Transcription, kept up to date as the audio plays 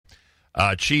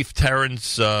Chief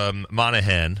Terrence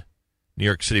Monahan, New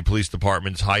York City Police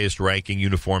Department's highest-ranking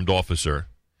uniformed officer,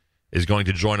 is going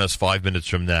to join us 5 minutes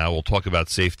from now. We'll talk about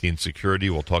safety and security.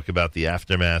 We'll talk about the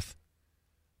aftermath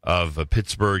of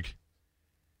Pittsburgh,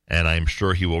 and I'm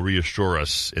sure he will reassure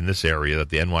us in this area that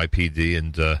the NYPD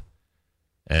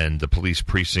and the police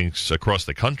precincts across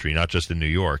the country, not just in New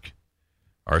York,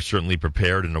 are certainly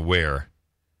prepared and aware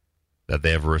that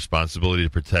they have a responsibility to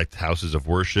protect houses of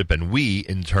worship, and we,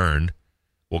 in turn,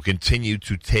 will continue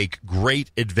to take great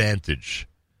advantage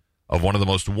of one of the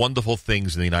most wonderful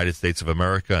things in the United States of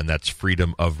America, and that's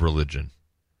freedom of religion.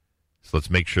 So let's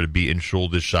make sure to be in Shul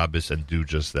this Shabbos and do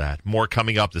just that. More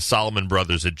coming up, the Solomon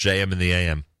Brothers at JM in the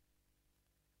AM.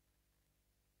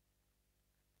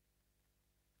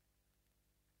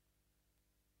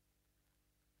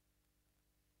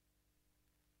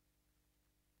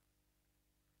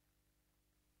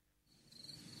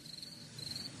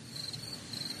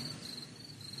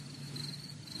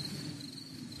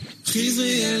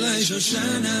 חזרי אליי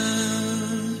שושנה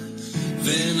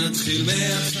ונתחיל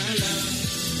מההתחלה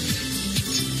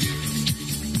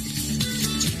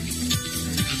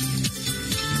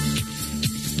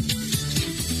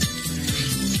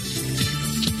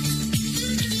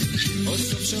עוד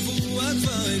סוף שבוע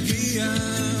כבר הגיע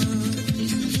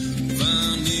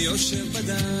ואני יושב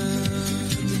בדד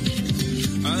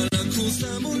על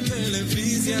הכורסה מול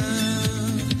טלוויזיה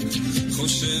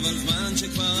חושב על זמן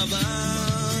שכבר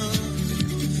עבר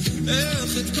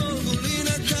איך את כל גולי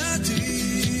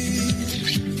נתתי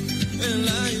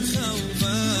אלייך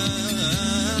אהובה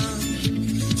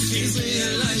חזרי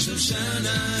אליי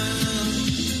שושנה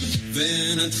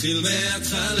ונתחיל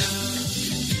מההתחלה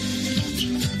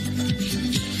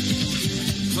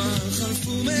כבר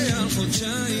חלפו מעל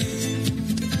חודשיים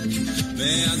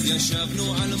ואז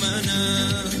ישבנו על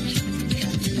מנה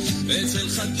אצל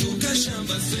חתוקה שם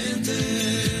בסנטר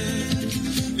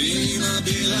עם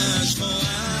הבירה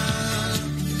השחורה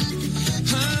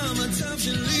המצב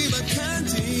שלי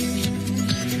בקנטין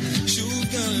שוב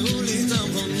קראו לי את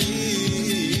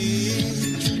המכונית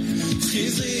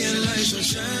חזרי אליי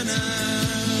שושנה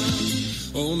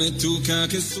או מתוקה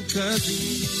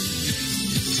כסוכרית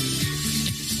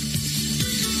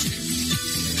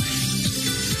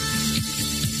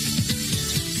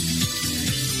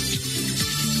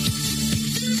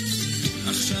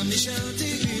עכשיו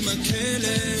נשארתי עם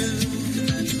הכלב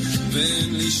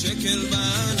ואין לי שקל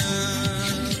בענק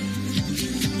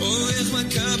או איך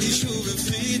מכבי שוב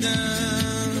הפסידה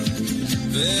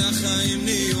והחיים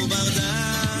נהיו ברדק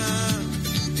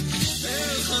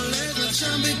איך הולך לך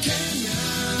שם בקניה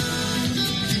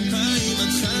האם את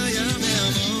חיה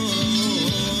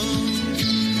מהמון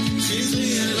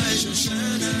חזרי אליי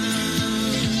שושנה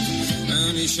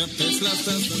אני שפץ לך את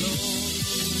הסלון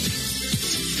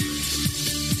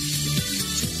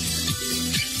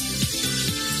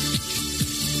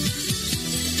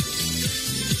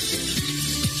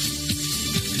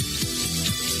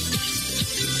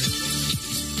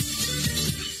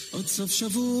סוף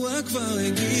שבוע כבר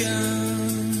הגיע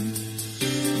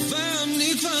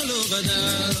ואני כבר לא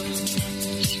בדל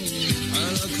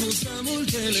על הכורסה מול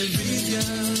טלוויזיה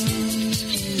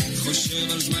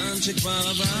חושב על זמן שכבר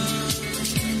עבר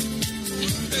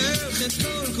איך את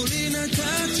כל כולי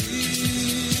נתתי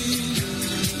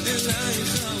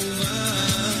אלייך אהובה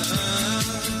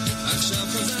עכשיו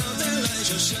חזרת אליי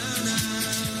שושנה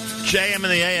JM in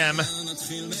the AM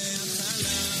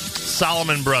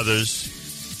Solomon Brothers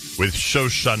with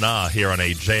Shoshana here on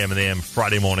a JM in the AM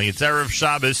Friday morning. It's Erev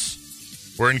Shabbos.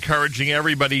 We're encouraging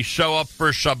everybody, show up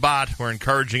for Shabbat. We're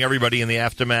encouraging everybody in the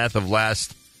aftermath of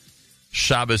last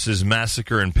Shabbos'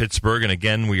 massacre in Pittsburgh. And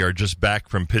again, we are just back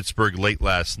from Pittsburgh late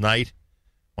last night.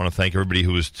 I want to thank everybody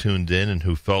who was tuned in and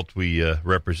who felt we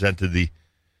represented the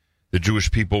Jewish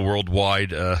people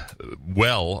worldwide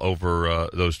well over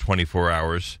those 24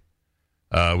 hours.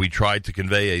 We tried to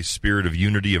convey a spirit of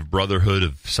unity, of brotherhood,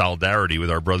 of solidarity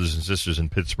with our brothers and sisters in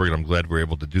Pittsburgh, and I'm glad we're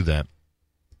able to do that.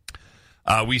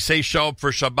 We say show up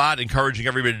for Shabbat, encouraging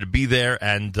everybody to be there,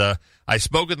 and I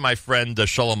spoke with my friend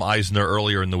Shalom Eisner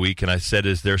earlier in the week, and I said,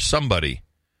 is there somebody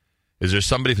from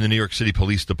the New York City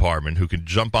Police Department who could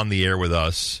jump on the air with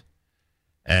us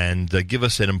and give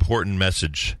us an important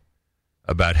message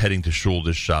about heading to Shul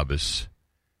this Shabbos?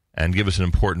 And give us an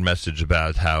important message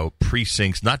about how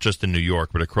precincts, not just in New York,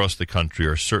 but across the country,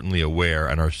 are certainly aware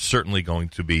and are certainly going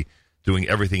to be doing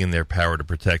everything in their power to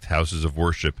protect houses of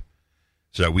worship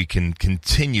so that we can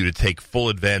continue to take full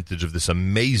advantage of this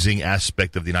amazing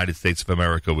aspect of the United States of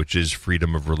America, which is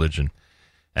freedom of religion.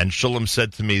 And Shalom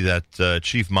said to me that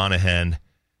Chief Monahan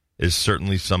is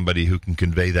certainly somebody who can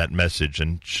convey that message.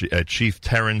 And Chief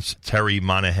Terry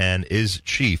Monahan is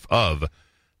chief of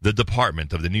the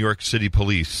Department of the New York City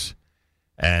Police.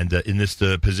 And in this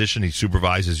position, he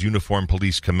supervises uniformed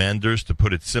police commanders. To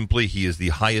put it simply, he is the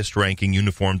highest-ranking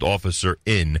uniformed officer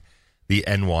in the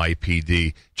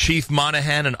NYPD. Chief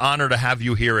Monahan, an honor to have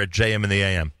you here at JM in the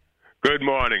AM. Good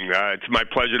morning. It's my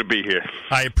pleasure to be here.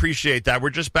 I appreciate that.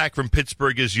 We're just back from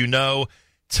Pittsburgh, as you know.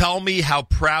 Tell me how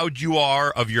proud you are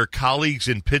of your colleagues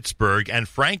in Pittsburgh and,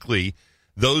 frankly,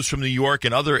 those from New York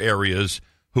and other areas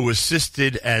who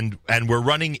assisted and were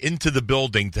running into the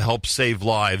building to help save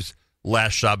lives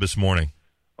last Shabbos morning.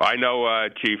 I know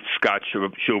Chief Scott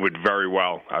Schubert very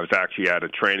well. I was actually at a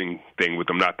training thing with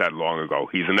him not that long ago.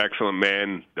 He's an excellent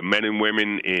man. The men and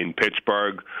women in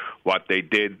Pittsburgh, what they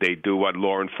did, they do what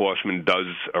law enforcement does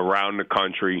around the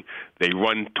country. They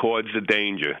run towards the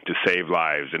danger to save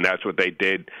lives, and that's what they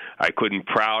did. I couldn't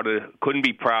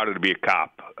be prouder to be a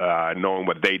cop, knowing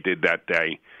what they did that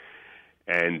day.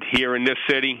 And here in this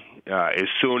city, as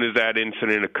soon as that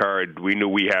incident occurred, we knew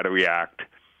we had to react,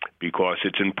 because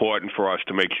it's important for us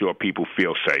to make sure people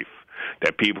feel safe,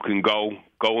 that people can go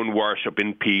and worship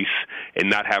in peace and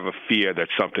not have a fear that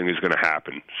something is going to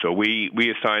happen. So we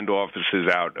assigned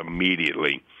officers out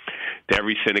immediately to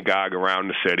every synagogue around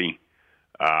the city.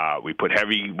 We put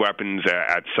heavy weapons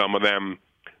at some of them,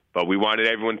 but we wanted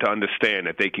everyone to understand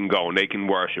that they can go and they can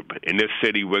worship. In this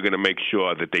city, we're going to make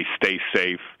sure that they stay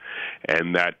safe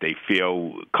and that they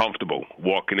feel comfortable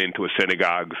walking into a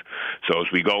synagogue. So as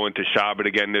we go into Shabbat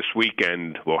again this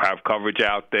weekend, we'll have coverage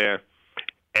out there.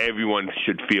 Everyone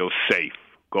should feel safe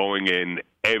going in.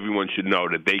 Everyone should know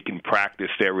that they can practice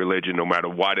their religion no matter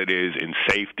what it is in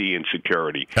safety and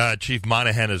security. Chief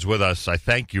Monahan is with us. I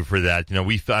thank you for that. You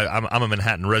know, I'm a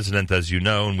Manhattan resident, as you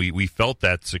know, and we felt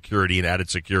that security and added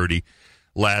security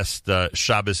last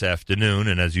Shabbos afternoon.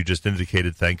 And as you just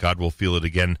indicated, thank God we'll feel it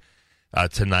again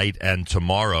tonight and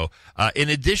tomorrow. In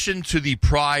addition to the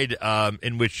pride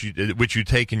in which you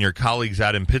take in your colleagues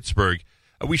out in Pittsburgh,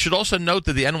 we should also note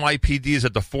that the NYPD is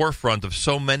at the forefront of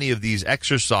so many of these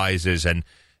exercises and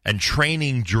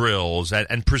training drills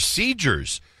and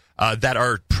procedures that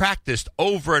are practiced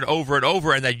over and over and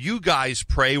over, and that you guys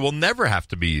pray will never have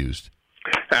to be used.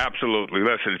 Absolutely.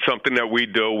 Listen, it's something that we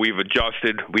do. We've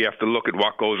adjusted. We have to look at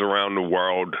what goes around the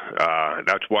world.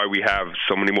 That's why we have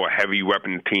so many more heavy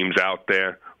weapon teams out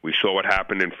there. We saw what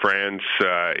happened in France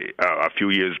a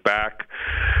few years back.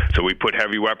 So we put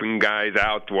heavy weapon guys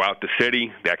out throughout the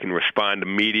city that can respond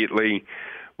immediately.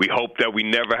 We hope that we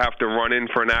never have to run in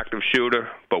for an active shooter,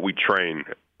 but we train.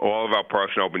 All of our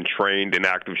personnel have been trained in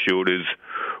active shooters.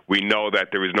 We know that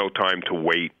there is no time to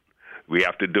wait. We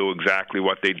have to do exactly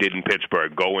what they did in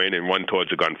Pittsburgh, go in and run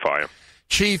towards a gunfire.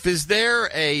 Chief, is there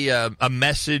a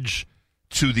message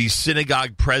to the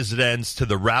synagogue presidents, to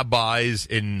the rabbis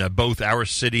in both our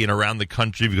city and around the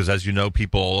country, because as you know,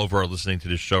 people all over are listening to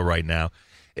this show right now.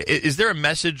 Is there a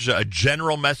message, a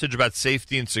general message about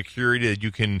safety and security that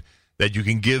you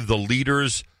can give the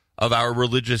leaders of our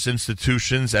religious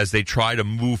institutions as they try to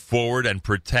move forward and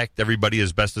protect everybody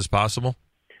as best as possible?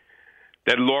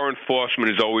 That law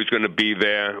enforcement is always going to be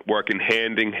there, working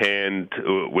hand in hand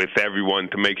with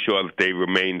everyone to make sure that they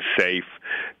remain safe.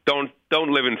 Don't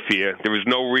live in fear. There is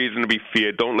no reason to be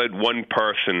feared. Don't let one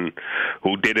person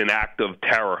who did an act of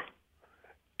terror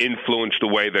influence the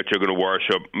way that you're going to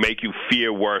worship, make you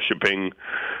fear worshiping.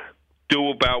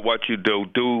 Do about what you do.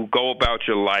 Go about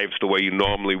your lives the way you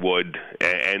normally would,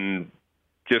 and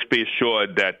just be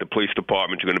assured that the police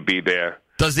department is going to be there.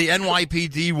 Does the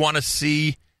NYPD want to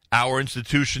see our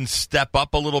institutions step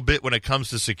up a little bit when it comes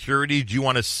to security? Do you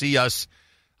want to see us,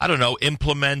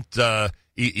 implement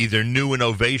either new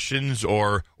innovations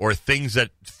or things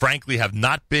that, frankly, have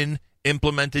not been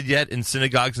implemented yet in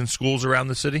synagogues and schools around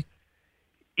the city?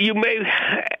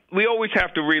 We always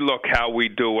have to relook how we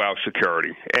do our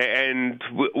security, and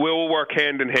we'll work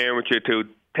hand in hand with you to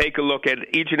take a look at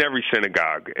each and every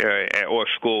synagogue or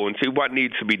school and see what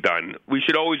needs to be done. We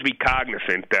should always be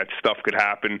cognizant that stuff could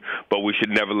happen, but we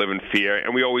should never live in fear,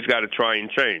 and we always got to try and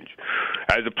change.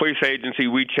 As a police agency,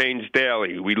 we change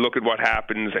daily. We look at what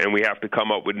happens, and we have to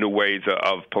come up with new ways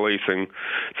of policing.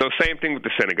 So same thing with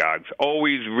the synagogues.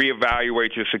 Always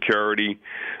reevaluate your security.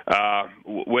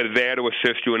 We're there to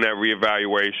assist you in that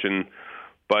reevaluation,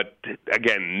 but,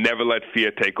 again, never let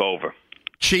fear take over.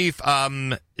 Chief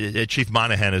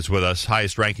Monahan is with us,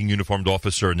 highest-ranking uniformed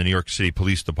officer in the New York City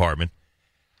Police Department.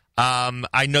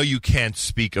 I know you can't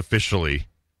speak officially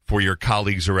for your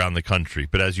colleagues around the country,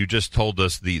 but as you just told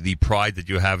us, the pride that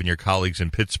you have in your colleagues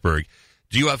in Pittsburgh,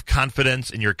 do you have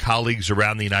confidence in your colleagues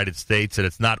around the United States that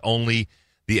it's not only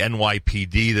the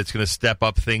NYPD that's going to step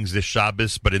up things this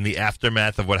Shabbos, but in the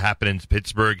aftermath of what happened in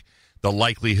Pittsburgh, the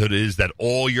likelihood is that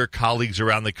all your colleagues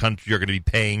around the country are going to be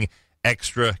paying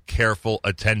extra careful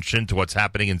attention to what's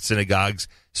happening in synagogues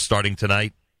starting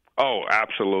tonight? Oh,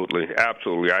 absolutely.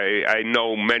 Absolutely. I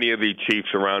know many of the chiefs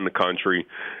around the country,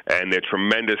 and they're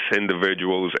tremendous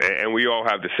individuals, and we all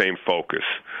have the same focus.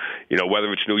 You know, whether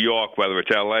it's New York, whether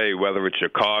it's L.A., whether it's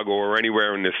Chicago, or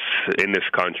anywhere in this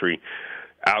country,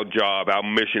 our job, our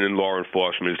mission in law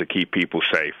enforcement is to keep people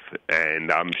safe.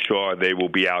 And I'm sure they will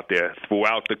be out there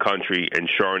throughout the country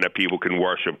ensuring that people can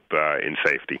worship in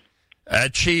safety.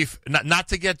 Chief, not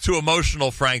to get too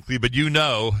emotional, frankly, but you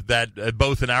know that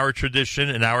both in our tradition,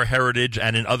 in our heritage,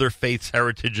 and in other faiths'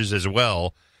 heritages as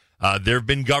well, there have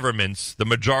been governments, the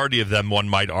majority of them, one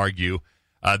might argue,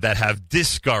 that have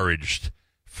discouraged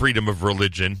freedom of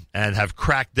religion and have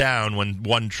cracked down when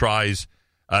one tries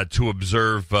to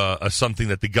observe something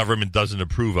that the government doesn't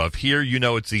approve of. Here, you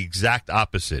know, it's the exact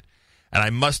opposite. And I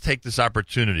must take this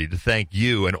opportunity to thank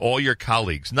you and all your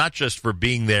colleagues, not just for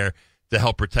being there to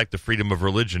help protect the freedom of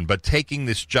religion, but taking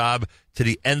this job to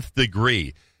the nth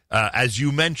degree. As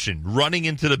you mentioned, running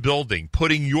into the building,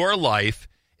 putting your life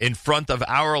in front of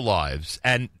our lives.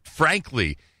 And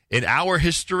frankly, in our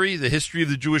history, the history of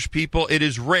the Jewish people, it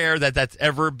is rare that that's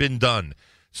ever been done.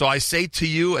 So I say to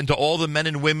you and to all the men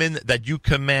and women that you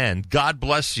command, God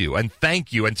bless you and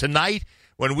thank you. And tonight,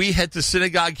 when we head to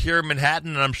synagogue here in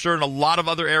Manhattan, and I'm sure in a lot of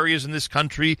other areas in this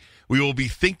country, we will be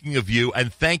thinking of you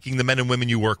and thanking the men and women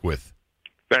you work with.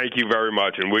 Thank you very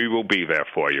much, and we will be there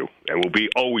for you, and we'll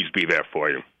always be there for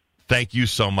you. Thank you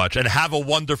so much, and have a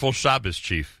wonderful Shabbos,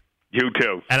 Chief. You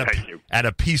too. Thank you. And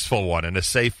a peaceful one and a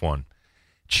safe one.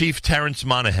 Chief Terrence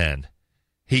Monahan,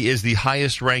 he is the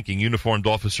highest-ranking uniformed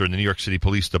officer in the New York City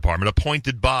Police Department,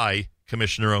 appointed by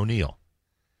Commissioner O'Neill.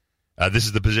 This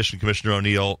is the position Commissioner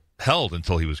O'Neill held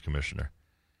until he was commissioner.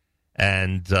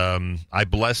 And I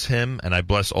bless him, and I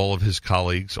bless all of his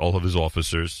colleagues, all of his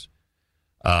officers.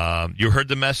 You heard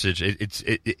the message.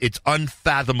 It's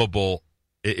unfathomable.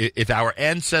 If our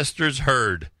ancestors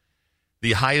heard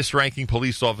the highest-ranking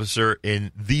police officer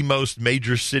in the most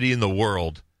major city in the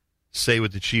world say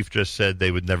what the chief just said,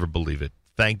 they would never believe it.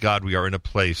 Thank God we are in a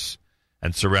place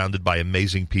and surrounded by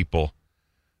amazing people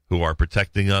who are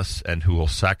protecting us and who will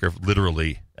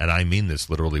literally, and I mean this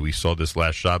literally, we saw this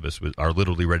last Shabbos, are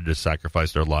literally ready to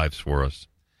sacrifice their lives for us.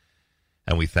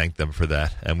 And we thank them for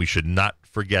that. And we should not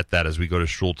forget that as we go to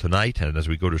shul tonight and as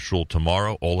we go to shul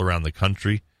tomorrow all around the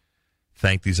country.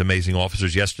 Thank these amazing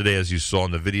officers. Yesterday, as you saw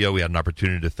in the video, we had an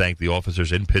opportunity to thank the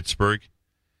officers in Pittsburgh.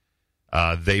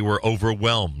 They were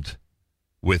overwhelmed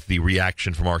with the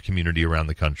reaction from our community around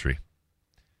the country.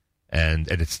 And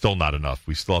it's still not enough.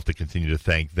 We still have to continue to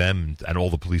thank them and all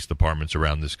the police departments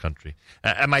around this country.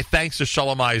 And my thanks to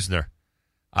Shalom Eisner.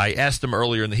 I asked him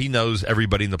earlier, and he knows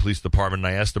everybody in the police department,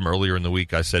 and I asked him earlier in the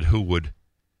week, I said, who would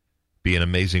be an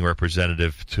amazing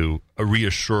representative to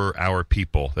reassure our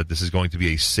people that this is going to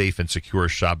be a safe and secure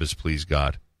Shabbos, please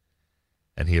God.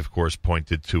 And he, of course,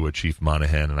 pointed to Chief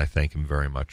Monahan, and I thank him very much.